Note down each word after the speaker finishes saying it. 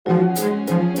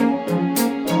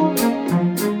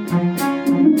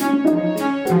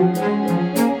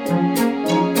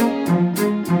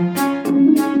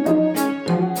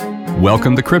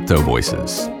Welcome to Crypto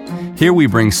Voices. Here we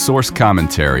bring source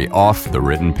commentary off the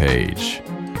written page.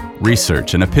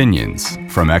 Research and opinions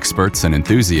from experts and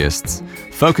enthusiasts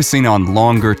focusing on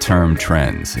longer-term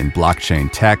trends in blockchain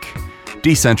tech,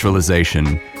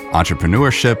 decentralization,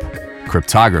 entrepreneurship,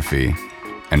 cryptography,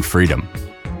 and freedom.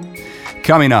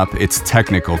 Coming up, it's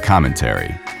technical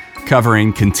commentary,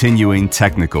 covering continuing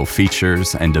technical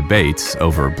features and debates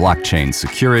over blockchain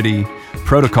security,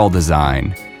 protocol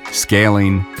design,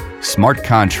 scaling, smart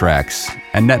contracts,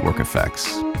 and network effects.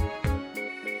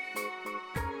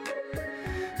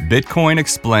 Bitcoin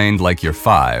Explained Like You're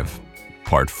 5,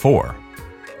 Part 4,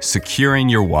 Securing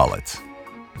Your Wallet,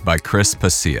 by Chris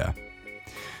Pacia,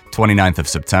 29th of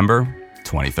September,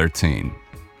 2013.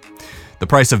 The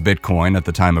price of Bitcoin at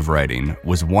the time of writing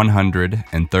was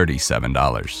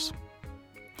 $137.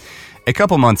 A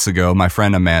couple months ago, my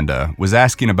friend Amanda was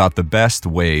asking about the best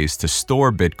ways to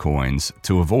store Bitcoins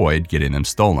to avoid getting them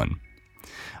stolen.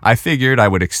 I figured I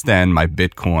would extend my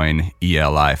Bitcoin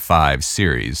ELI 5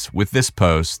 series with this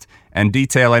post and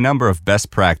detail a number of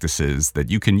best practices that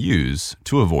you can use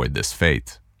to avoid this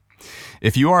fate.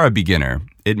 If you are a beginner,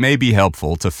 it may be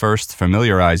helpful to first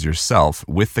familiarize yourself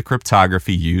with the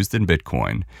cryptography used in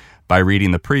Bitcoin by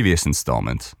reading the previous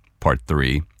installment, Part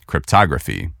 3,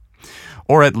 Cryptography,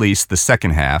 or at least the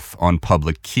second half on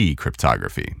public key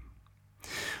cryptography.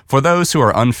 For those who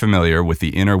are unfamiliar with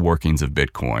the inner workings of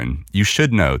Bitcoin, you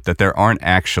should note that there aren't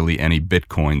actually any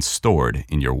Bitcoins stored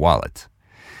in your wallet.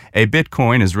 A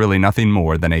Bitcoin is really nothing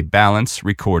more than a balance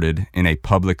recorded in a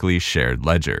publicly shared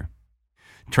ledger.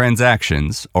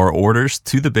 Transactions are orders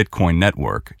to the Bitcoin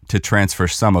network to transfer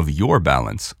some of your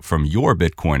balance from your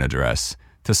Bitcoin address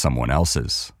to someone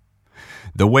else's.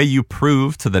 The way you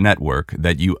prove to the network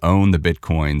that you own the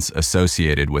Bitcoins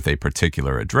associated with a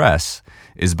particular address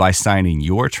is by signing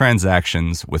your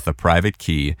transactions with a private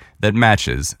key that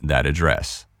matches that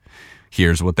address.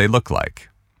 Here's what they look like.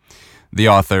 The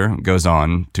author goes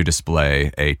on to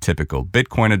display a typical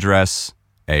Bitcoin address,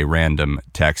 a random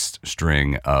text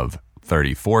string of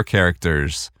 34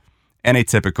 characters, and a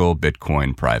typical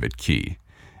Bitcoin private key,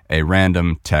 a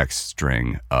random text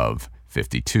string of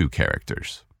 52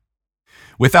 characters.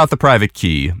 Without the private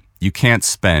key, you can't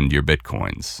spend your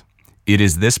Bitcoins. It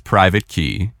is this private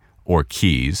key, or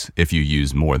keys if you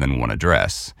use more than one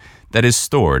address, that is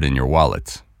stored in your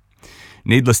wallet.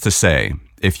 Needless to say,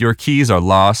 if your keys are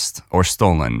lost or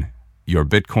stolen, your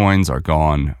Bitcoins are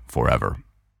gone forever.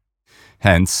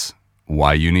 Hence,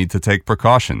 why you need to take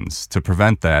precautions to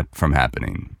prevent that from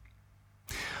happening.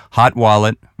 Hot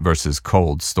wallet versus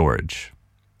cold storage.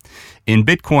 In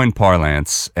Bitcoin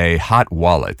parlance, a hot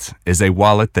wallet is a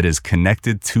wallet that is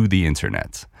connected to the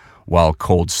internet, while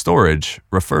cold storage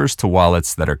refers to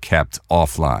wallets that are kept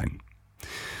offline.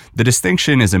 The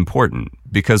distinction is important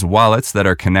because wallets that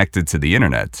are connected to the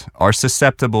internet are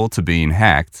susceptible to being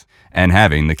hacked and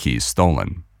having the keys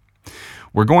stolen.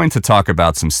 We're going to talk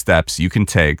about some steps you can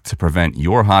take to prevent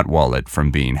your hot wallet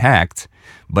from being hacked,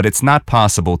 but it's not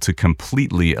possible to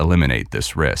completely eliminate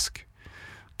this risk.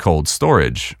 Cold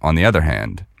storage, on the other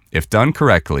hand, if done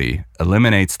correctly,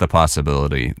 eliminates the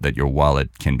possibility that your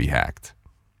wallet can be hacked.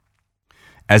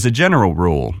 As a general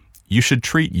rule, you should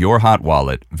treat your hot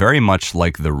wallet very much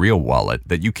like the real wallet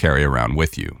that you carry around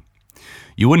with you.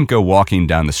 You wouldn't go walking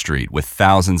down the street with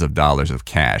thousands of dollars of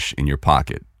cash in your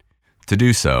pocket. To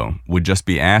do so would just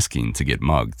be asking to get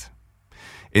mugged.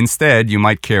 Instead, you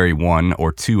might carry $100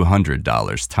 or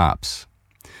 $200 tops.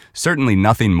 Certainly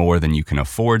nothing more than you can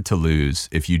afford to lose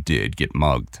if you did get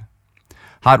mugged.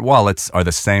 Hot wallets are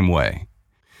the same way.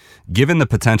 Given the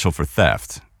potential for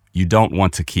theft, you don't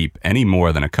want to keep any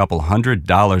more than a couple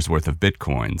 $100 worth of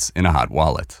Bitcoins in a hot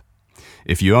wallet.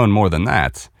 If you own more than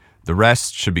that, the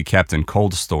rest should be kept in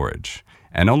cold storage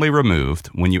and only removed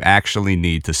when you actually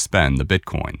need to spend the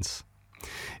Bitcoins.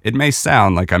 It may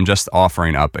sound like I'm just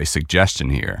offering up a suggestion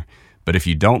here, but if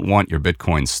you don't want your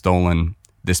Bitcoins stolen,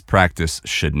 this practice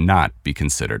should not be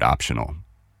considered optional.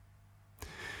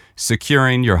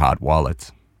 Securing your hot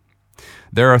wallet.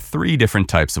 There are 3 different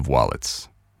types of wallets: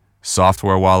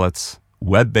 software wallets,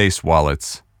 web-based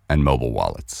wallets, and mobile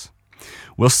wallets.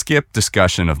 We'll skip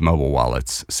discussion of mobile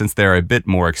wallets since they're a bit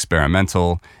more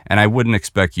experimental, and I wouldn't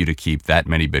expect you to keep that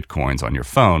many Bitcoins on your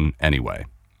phone anyway.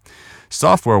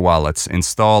 Software wallets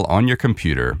install on your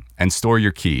computer and store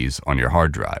your keys on your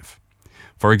hard drive.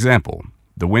 For example,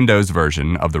 the Windows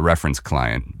version of the reference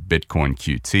client, Bitcoin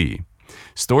Qt,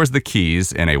 stores the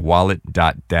keys in a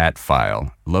wallet.dat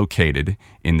file located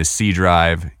in the C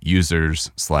drive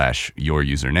users/your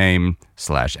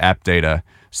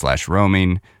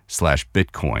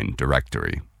username/appdata/roaming/Bitcoin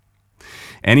directory.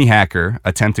 Any hacker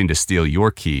attempting to steal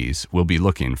your keys will be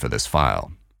looking for this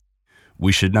file.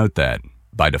 We should note that,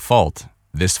 by default,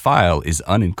 this file is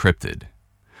unencrypted.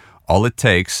 All it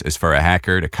takes is for a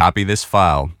hacker to copy this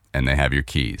file and they have your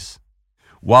keys.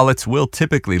 Wallets will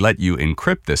typically let you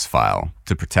encrypt this file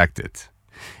to protect it.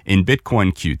 In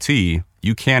Bitcoin QT,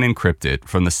 you can encrypt it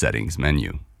from the settings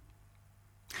menu.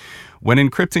 When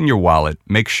encrypting your wallet,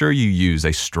 make sure you use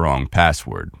a strong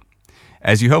password.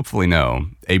 As you hopefully know,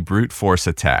 a brute force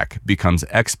attack becomes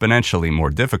exponentially more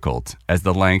difficult as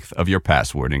the length of your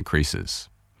password increases.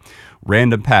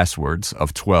 Random passwords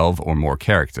of 12 or more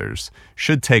characters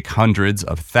should take hundreds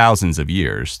of thousands of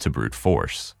years to brute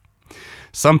force.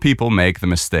 Some people make the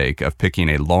mistake of picking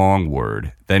a long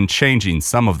word, then changing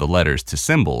some of the letters to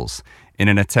symbols in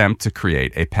an attempt to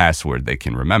create a password they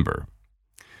can remember.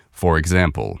 For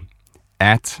example,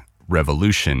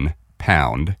 @revolution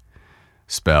pound,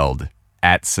 spelled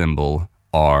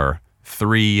 @R3,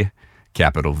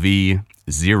 capital V,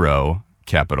 0,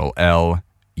 capital L,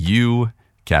 U,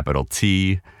 capital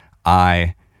T,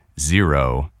 I,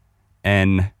 0,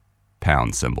 N,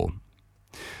 pound symbol.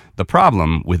 The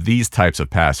problem with these types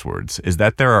of passwords is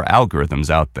that there are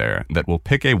algorithms out there that will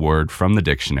pick a word from the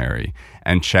dictionary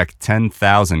and check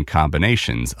 10,000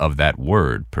 combinations of that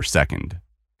word per second.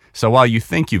 So while you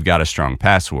think you've got a strong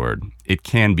password, it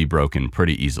can be broken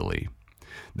pretty easily.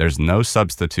 There's no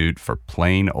substitute for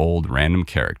plain old random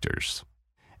characters.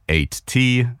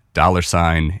 8T,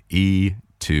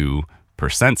 $E2,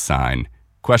 %,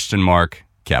 question mark,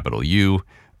 capital U,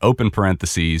 open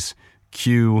parentheses,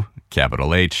 Q,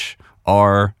 capital H,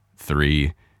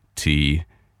 R3, T,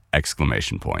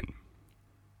 exclamation point.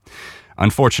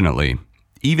 Unfortunately,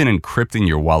 even encrypting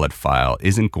your wallet file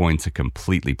isn't going to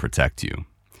completely protect you.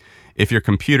 If your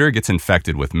computer gets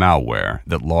infected with malware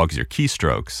that logs your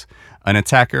keystrokes, an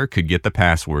attacker could get the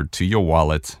password to your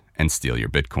wallet and steal your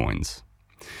Bitcoins.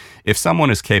 If someone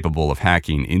is capable of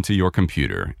hacking into your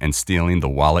computer and stealing the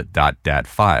wallet.dat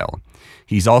file,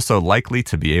 he's also likely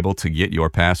to be able to get your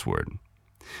password.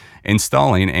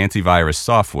 Installing antivirus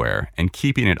software and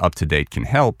keeping it up to date can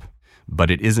help,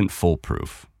 but it isn't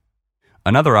foolproof.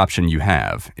 Another option you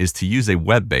have is to use a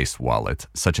web-based wallet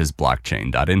such as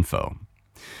blockchain.info.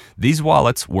 These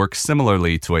wallets work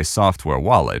similarly to a software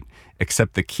wallet,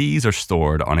 except the keys are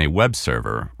stored on a web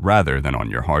server rather than on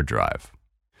your hard drive.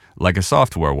 Like a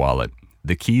software wallet,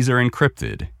 the keys are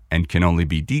encrypted and can only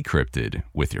be decrypted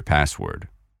with your password.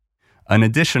 An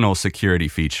additional security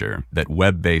feature that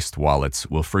web-based wallets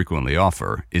will frequently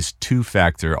offer is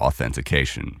two-factor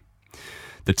authentication.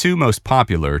 The two most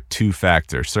popular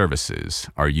two-factor services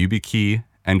are YubiKey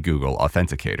and Google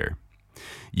Authenticator.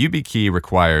 YubiKey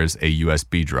requires a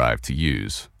USB drive to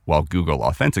use, while Google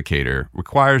Authenticator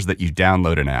requires that you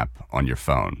download an app on your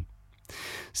phone.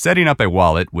 Setting up a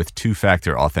wallet with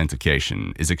two-factor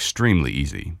authentication is extremely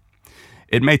easy.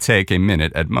 It may take a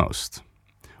minute at most.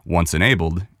 Once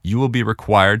enabled, you will be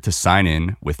required to sign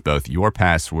in with both your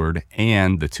password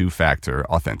and the two-factor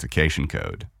authentication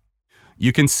code.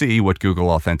 You can see what Google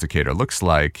Authenticator looks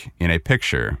like in a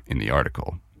picture in the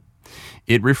article.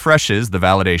 It refreshes the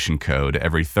validation code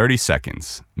every 30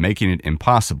 seconds, making it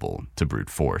impossible to brute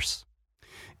force.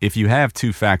 If you have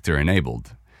two-factor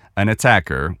enabled, an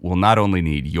attacker will not only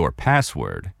need your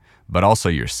password, but also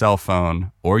your cell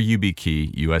phone or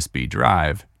YubiKey USB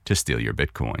drive to steal your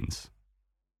Bitcoins.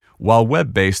 While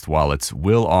web-based wallets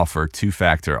will offer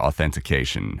two-factor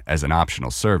authentication as an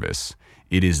optional service,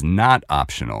 it is not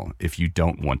optional if you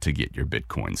don't want to get your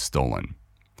Bitcoin stolen.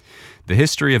 The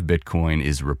history of Bitcoin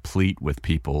is replete with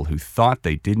people who thought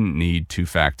they didn't need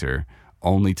two-factor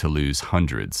only to lose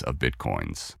hundreds of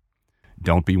Bitcoins.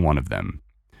 Don't be one of them.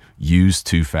 Use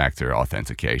two-factor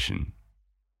authentication.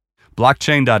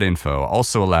 Blockchain.info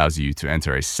also allows you to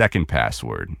enter a second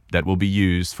password that will be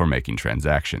used for making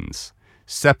transactions,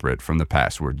 separate from the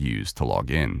password used to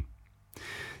log in.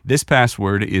 This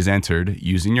password is entered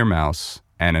using your mouse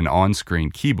and an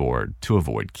on-screen keyboard to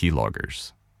avoid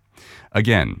keyloggers.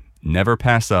 Again, never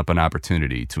pass up an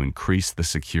opportunity to increase the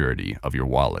security of your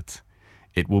wallet.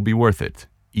 It will be worth it,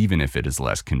 even if it is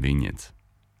less convenient.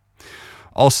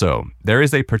 Also, there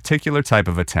is a particular type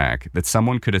of attack that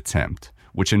someone could attempt,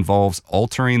 which involves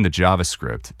altering the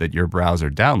JavaScript that your browser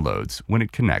downloads when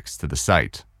it connects to the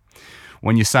site.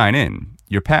 When you sign in,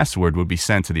 your password would be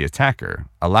sent to the attacker,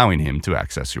 allowing him to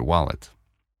access your wallet.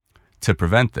 To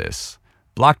prevent this,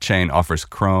 Blockchain offers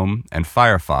Chrome and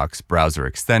Firefox browser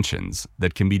extensions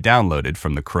that can be downloaded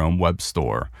from the Chrome Web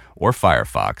Store or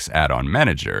Firefox Add-on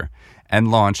Manager and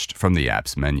launched from the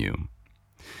app's menu.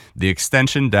 The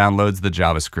extension downloads the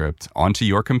JavaScript onto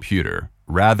your computer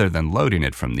rather than loading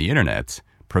it from the internet,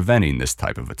 preventing this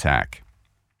type of attack.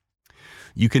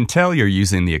 You can tell you're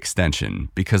using the extension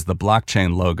because the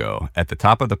blockchain logo at the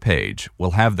top of the page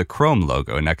will have the Chrome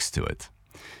logo next to it.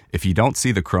 If you don't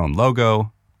see the Chrome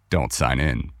logo, don't sign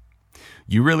in.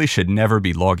 You really should never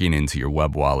be logging into your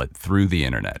web wallet through the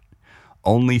internet,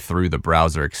 only through the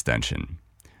browser extension.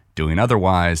 Doing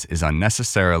otherwise is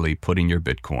unnecessarily putting your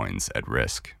Bitcoins at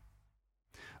risk.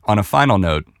 On a final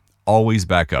note, always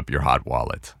back up your hot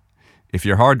wallet. If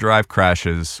your hard drive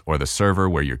crashes or the server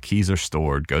where your keys are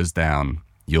stored goes down,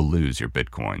 you'll lose your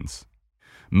Bitcoins.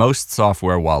 Most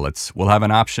software wallets will have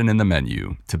an option in the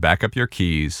menu to back up your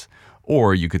keys,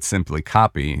 or you could simply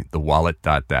copy the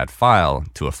wallet.dat file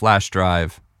to a flash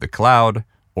drive, the cloud,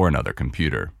 or another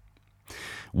computer.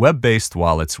 Web-based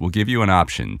wallets will give you an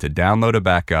option to download a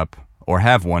backup or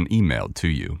have one emailed to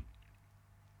you.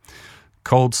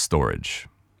 Cold storage.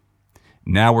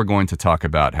 Now we're going to talk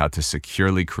about how to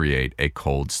securely create a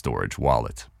cold storage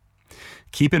wallet.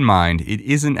 Keep in mind, it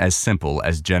isn't as simple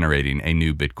as generating a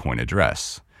new Bitcoin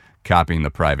address, copying the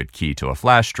private key to a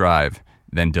flash drive,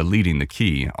 then deleting the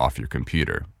key off your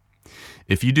computer.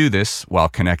 If you do this while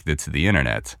connected to the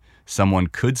internet, someone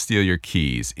could steal your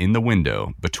keys in the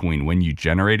window between when you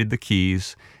generated the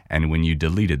keys and when you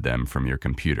deleted them from your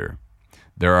computer.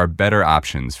 There are better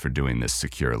options for doing this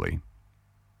securely.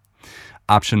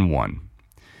 Option 1.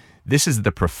 This is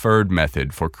the preferred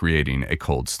method for creating a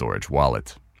cold storage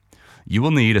wallet. You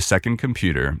will need a second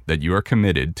computer that you are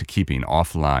committed to keeping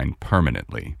offline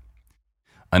permanently.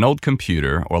 An old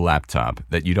computer or laptop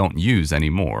that you don't use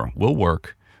anymore will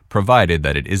work, provided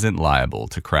that it isn't liable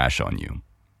to crash on you.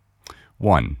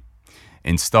 1.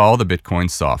 Install the Bitcoin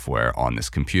software on this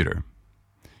computer.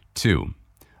 2.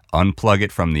 Unplug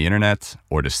it from the internet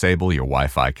or disable your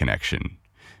Wi-Fi connection.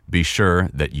 Be sure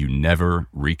that you never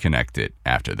reconnect it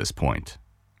after this point.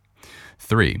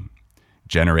 3.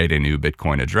 Generate a new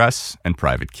Bitcoin address and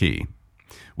private key.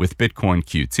 With Bitcoin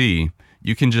QT,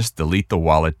 you can just delete the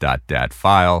wallet.dat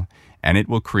file and it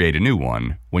will create a new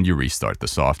one when you restart the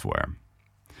software.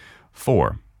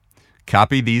 4.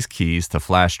 Copy these keys to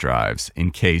flash drives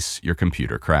in case your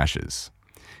computer crashes.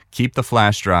 Keep the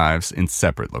flash drives in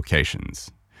separate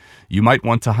locations. You might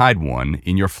want to hide one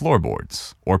in your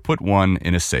floorboards or put one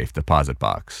in a safe deposit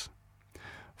box.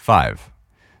 5.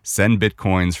 Send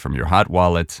Bitcoins from your hot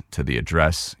wallet to the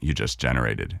address you just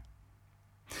generated.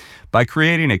 By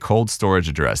creating a cold storage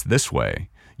address this way,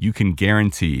 you can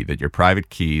guarantee that your private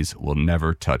keys will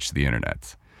never touch the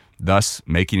internet, thus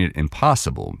making it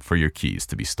impossible for your keys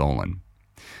to be stolen.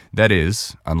 That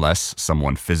is, unless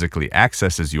someone physically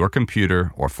accesses your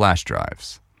computer or flash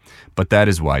drives. But that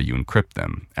is why you encrypt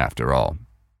them, after all.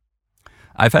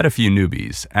 I've had a few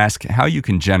newbies ask how you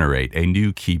can generate a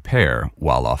new key pair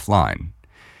while offline.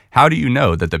 How do you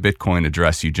know that the Bitcoin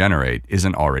address you generate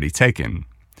isn't already taken?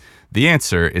 The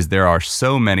answer is there are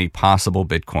so many possible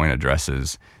Bitcoin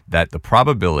addresses that the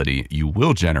probability you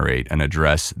will generate an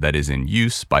address that is in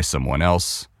use by someone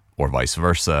else, or vice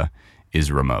versa,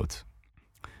 is remote.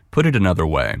 Put it another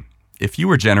way, if you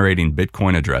were generating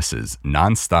Bitcoin addresses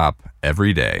nonstop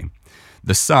every day,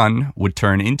 the sun would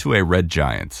turn into a red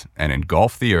giant and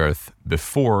engulf the earth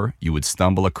before you would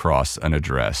stumble across an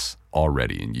address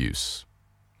already in use.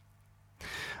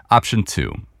 Option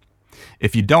 2.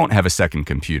 If you don't have a second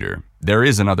computer, there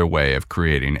is another way of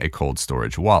creating a cold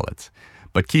storage wallet.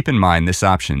 But keep in mind this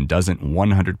option doesn't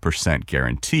 100%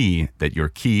 guarantee that your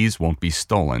keys won't be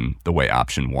stolen the way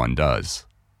option 1 does.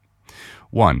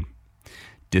 1.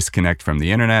 Disconnect from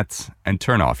the internet and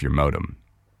turn off your modem.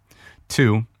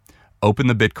 2. Open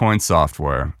the Bitcoin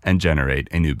software and generate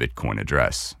a new Bitcoin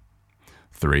address.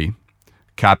 3.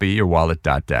 Copy your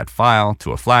wallet.dat file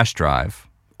to a flash drive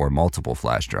or multiple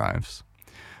flash drives.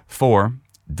 4.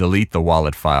 Delete the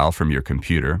wallet file from your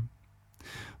computer.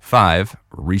 5.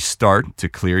 Restart to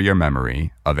clear your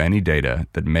memory of any data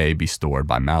that may be stored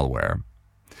by malware.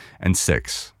 And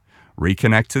 6.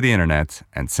 Reconnect to the internet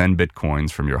and send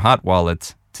Bitcoins from your hot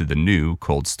wallet to the new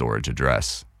cold storage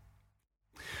address.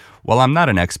 While I'm not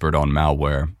an expert on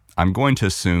malware, I'm going to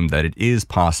assume that it is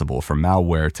possible for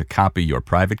malware to copy your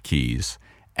private keys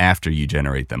after you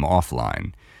generate them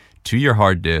offline to your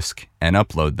hard disk and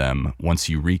upload them once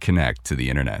you reconnect to the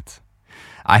internet.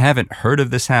 I haven't heard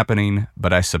of this happening,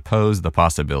 but I suppose the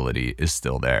possibility is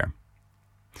still there.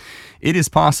 It is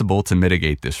possible to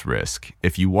mitigate this risk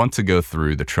if you want to go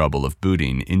through the trouble of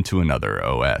booting into another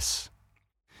OS.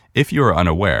 If you are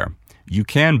unaware, you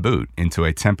can boot into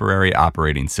a temporary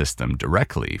operating system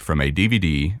directly from a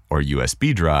DVD or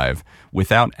USB drive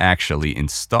without actually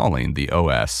installing the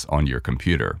OS on your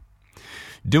computer.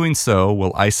 Doing so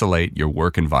will isolate your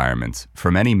work environment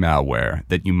from any malware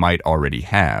that you might already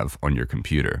have on your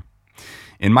computer.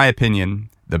 In my opinion,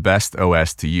 the best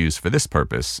OS to use for this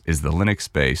purpose is the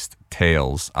Linux-based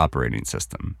Tails operating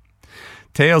system.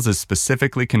 Tails is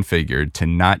specifically configured to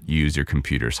not use your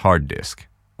computer's hard disk,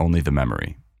 only the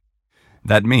memory.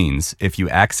 That means if you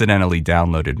accidentally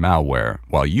downloaded malware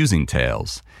while using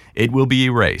Tails, it will be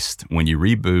erased when you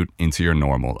reboot into your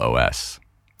normal OS.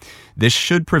 This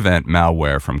should prevent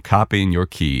malware from copying your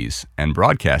keys and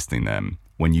broadcasting them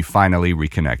when you finally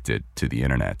reconnect it to the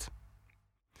internet.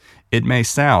 It may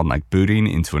sound like booting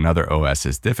into another OS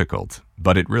is difficult,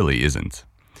 but it really isn't.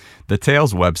 The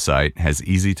Tails website has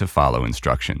easy-to-follow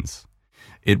instructions.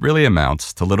 It really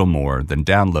amounts to little more than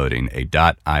downloading a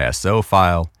 .iso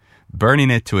file, burning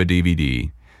it to a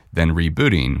DVD, then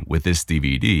rebooting with this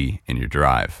DVD in your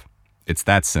drive. It's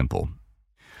that simple.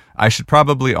 I should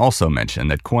probably also mention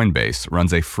that Coinbase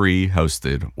runs a free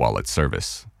hosted wallet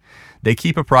service. They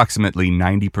keep approximately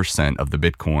 90% of the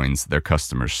Bitcoins their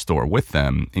customers store with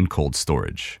them in cold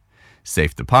storage,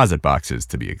 safe deposit boxes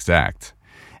to be exact,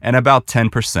 and about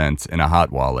 10% in a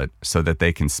hot wallet so that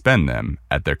they can spend them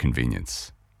at their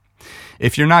convenience.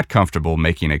 If you're not comfortable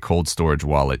making a cold storage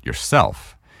wallet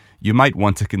yourself, you might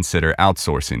want to consider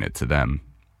outsourcing it to them.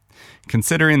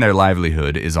 Considering their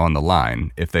livelihood is on the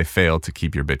line if they fail to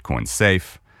keep your Bitcoin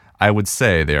safe, I would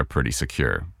say they are pretty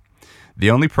secure. The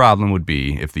only problem would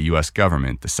be if the US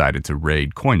government decided to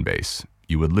raid Coinbase,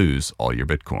 you would lose all your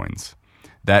Bitcoins.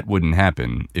 That wouldn't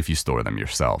happen if you store them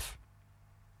yourself.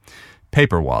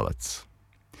 Paper wallets.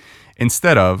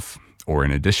 Instead of, or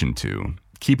in addition to,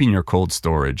 keeping your cold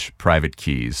storage private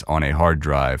keys on a hard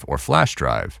drive or flash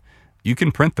drive, you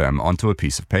can print them onto a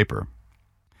piece of paper.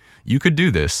 You could do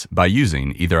this by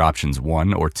using either options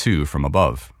 1 or 2 from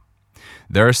above.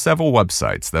 There are several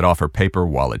websites that offer paper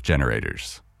wallet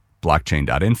generators: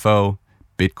 blockchain.info,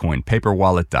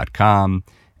 bitcoinpaperwallet.com,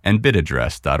 and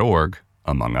bitaddress.org,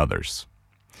 among others.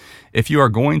 If you are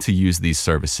going to use these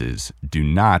services, do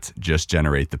not just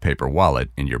generate the paper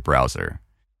wallet in your browser.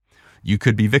 You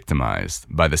could be victimized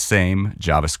by the same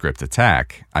JavaScript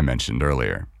attack I mentioned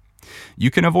earlier. You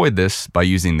can avoid this by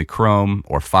using the Chrome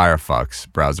or Firefox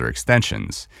browser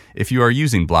extensions if you are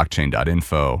using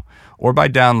blockchain.info, or by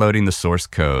downloading the source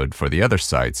code for the other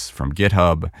sites from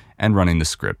GitHub and running the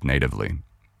script natively.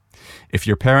 If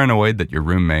you're paranoid that your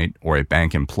roommate or a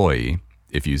bank employee,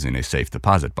 if using a safe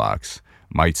deposit box,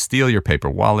 might steal your paper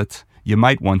wallet, you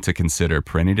might want to consider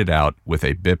printing it out with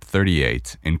a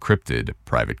BIP38 encrypted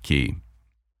private key.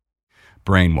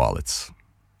 Brain wallets.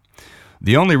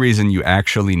 The only reason you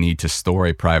actually need to store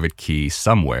a private key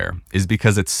somewhere is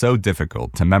because it's so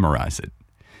difficult to memorize it.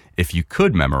 If you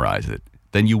could memorize it,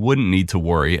 then you wouldn't need to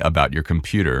worry about your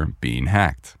computer being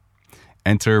hacked.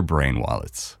 Enter brain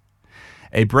wallets.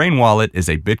 A brain wallet is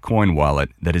a Bitcoin wallet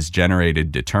that is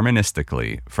generated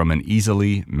deterministically from an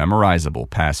easily memorizable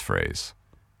passphrase.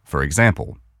 For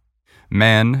example,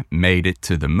 man made it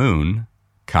to the moon,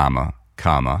 comma,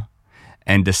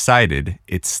 and decided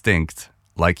it stinked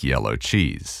like yellow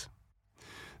cheese.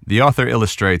 The author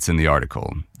illustrates in the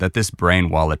article that this brain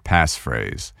wallet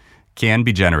passphrase can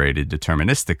be generated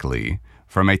deterministically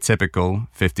from a typical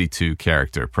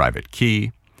 52-character private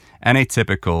key and a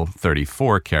typical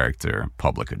 34-character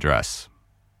public address.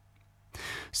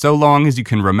 So long as you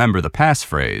can remember the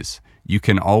passphrase, you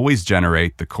can always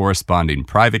generate the corresponding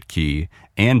private key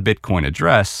and Bitcoin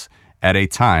address at a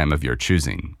time of your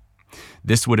choosing.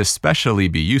 This would especially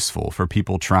be useful for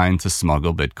people trying to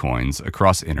smuggle Bitcoins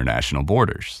across international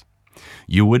borders.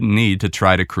 You wouldn't need to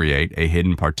try to create a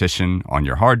hidden partition on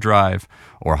your hard drive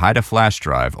or hide a flash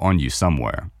drive on you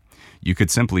somewhere. You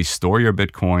could simply store your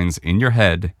Bitcoins in your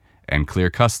head and clear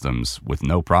customs with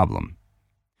no problem.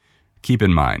 Keep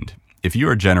in mind, if you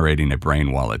are generating a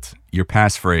brain wallet, your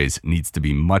passphrase needs to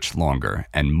be much longer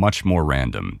and much more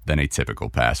random than a typical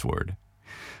password.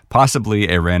 Possibly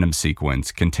a random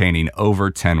sequence containing over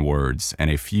 10 words and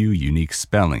a few unique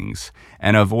spellings,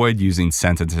 and avoid using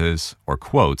sentences or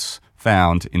quotes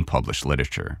found in published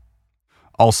literature.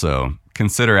 Also,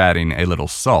 consider adding a little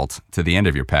salt to the end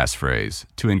of your passphrase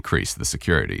to increase the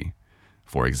security.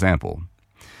 For example,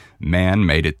 man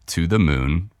made it to the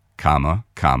moon, comma,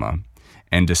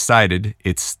 and decided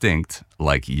it stinked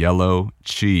like yellow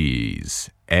cheese.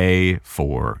 A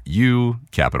for U,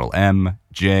 capital M,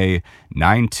 J,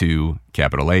 92,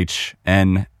 capital H,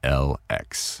 N, L,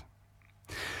 X.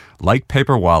 Like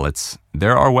paper wallets,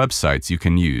 there are websites you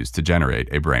can use to generate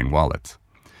a brain wallet.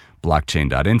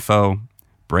 blockchain.info,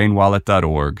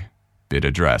 brainwallet.org,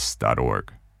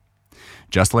 bitaddress.org.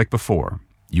 Just like before,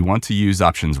 you want to use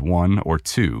options 1 or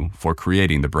 2 for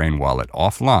creating the Brain Wallet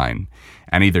offline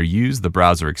and either use the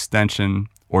browser extension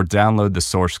or download the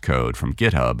source code from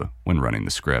GitHub when running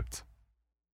the script.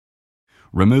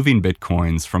 Removing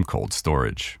Bitcoins from cold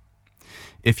storage.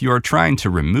 If you are trying to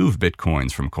remove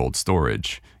Bitcoins from cold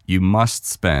storage, you must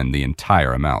spend the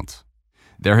entire amount.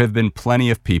 There have been plenty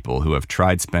of people who have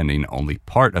tried spending only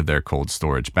part of their cold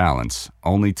storage balance,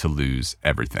 only to lose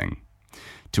everything.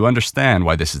 To understand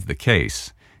why this is the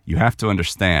case, you have to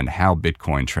understand how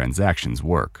Bitcoin transactions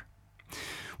work.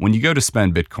 When you go to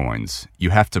spend Bitcoins, you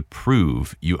have to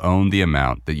prove you own the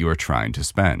amount that you are trying to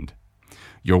spend.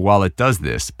 Your wallet does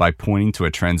this by pointing to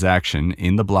a transaction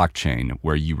in the blockchain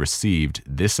where you received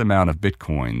this amount of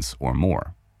Bitcoins or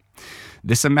more.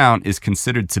 This amount is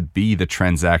considered to be the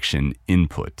transaction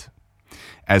input.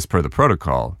 As per the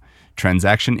protocol,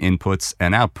 transaction inputs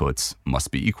and outputs must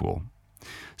be equal.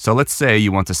 So let's say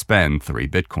you want to spend 3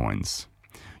 Bitcoins.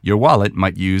 Your wallet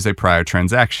might use a prior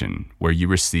transaction where you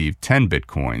received 10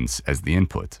 Bitcoins as the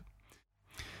input.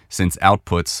 Since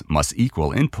outputs must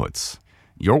equal inputs,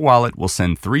 your wallet will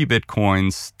send 3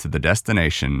 Bitcoins to the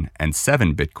destination and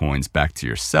 7 Bitcoins back to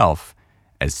yourself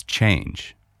as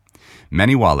change.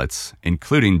 Many wallets,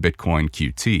 including Bitcoin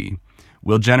QT,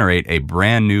 will generate a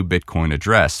brand new Bitcoin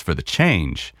address for the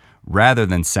change rather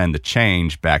than send the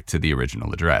change back to the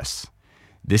original address.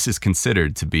 This is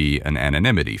considered to be an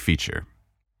anonymity feature.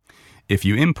 If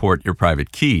you import your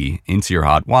private key into your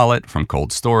hot wallet from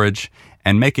cold storage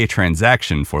and make a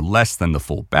transaction for less than the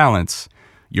full balance,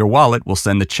 your wallet will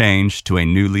send the change to a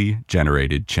newly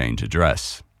generated change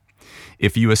address.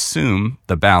 If you assume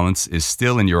the balance is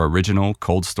still in your original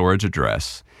cold storage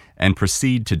address and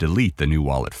proceed to delete the new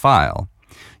wallet file,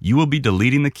 you will be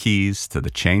deleting the keys to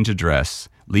the change address,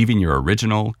 leaving your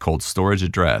original cold storage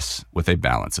address with a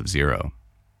balance of 0.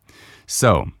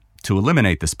 So, to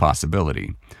eliminate this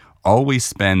possibility, always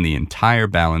spend the entire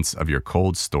balance of your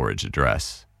cold storage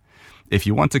address. If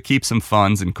you want to keep some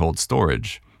funds in cold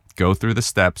storage, go through the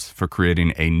steps for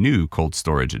creating a new cold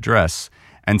storage address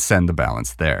and send the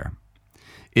balance there.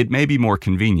 It may be more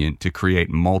convenient to create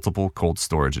multiple cold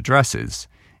storage addresses,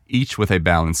 each with a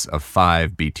balance of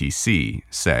 5 BTC,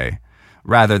 say,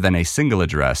 rather than a single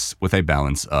address with a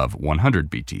balance of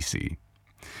 100 BTC.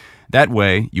 That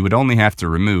way, you would only have to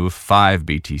remove 5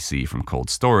 BTC from cold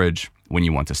storage when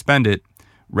you want to spend it,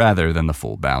 rather than the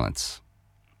full balance.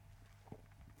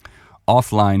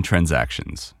 Offline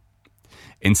transactions.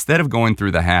 Instead of going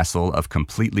through the hassle of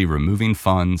completely removing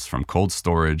funds from cold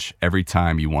storage every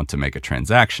time you want to make a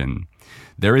transaction,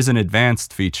 there is an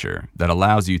advanced feature that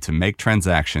allows you to make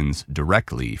transactions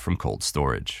directly from cold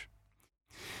storage.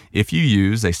 If you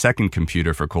use a second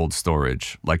computer for cold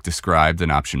storage, like described in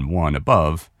option 1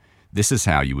 above, this is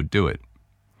how you would do it.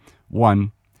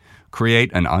 1.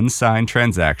 Create an unsigned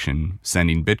transaction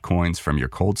sending Bitcoins from your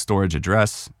cold storage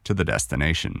address to the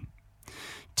destination.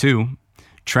 2.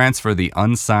 Transfer the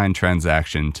unsigned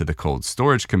transaction to the cold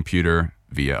storage computer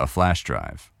via a flash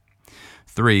drive.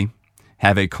 3.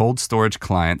 Have a cold storage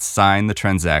client sign the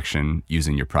transaction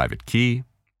using your private key.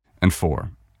 And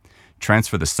 4.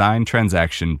 Transfer the signed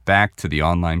transaction back to the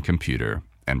online computer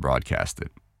and broadcast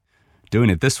it. Doing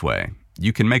it this way,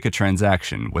 you can make a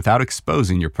transaction without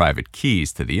exposing your private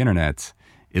keys to the internet,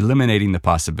 eliminating the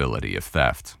possibility of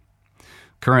theft.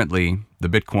 Currently, the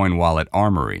Bitcoin Wallet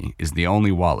Armory is the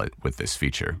only wallet with this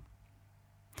feature.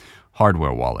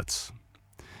 Hardware wallets.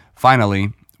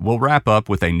 Finally, we'll wrap up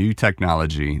with a new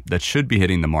technology that should be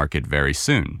hitting the market very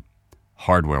soon: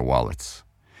 hardware wallets.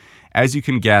 As you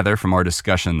can gather from our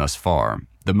discussion thus far,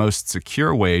 the most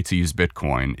secure way to use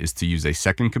Bitcoin is to use a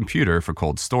second computer for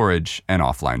cold storage and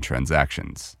offline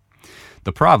transactions.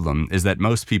 The problem is that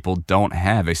most people don't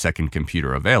have a second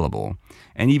computer available,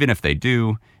 and even if they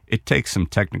do, it takes some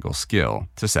technical skill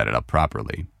to set it up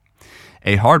properly.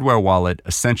 A hardware wallet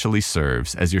essentially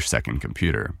serves as your second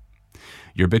computer.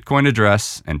 Your Bitcoin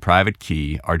address and private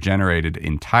key are generated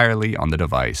entirely on the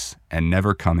device and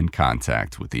never come in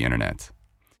contact with the internet.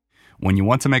 When you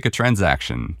want to make a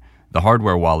transaction, the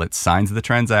hardware wallet signs the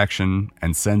transaction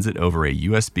and sends it over a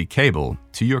USB cable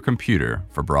to your computer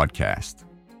for broadcast.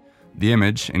 The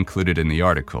image included in the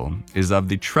article is of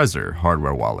the Trezor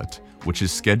hardware wallet, which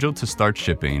is scheduled to start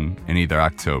shipping in either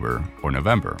October or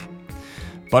November.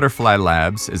 Butterfly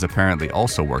Labs is apparently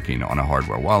also working on a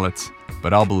hardware wallet,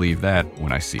 but I'll believe that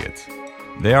when I see it.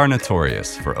 They are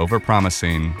notorious for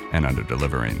overpromising and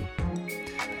underdelivering.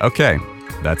 Okay,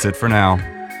 that's it for now.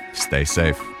 Stay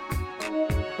safe.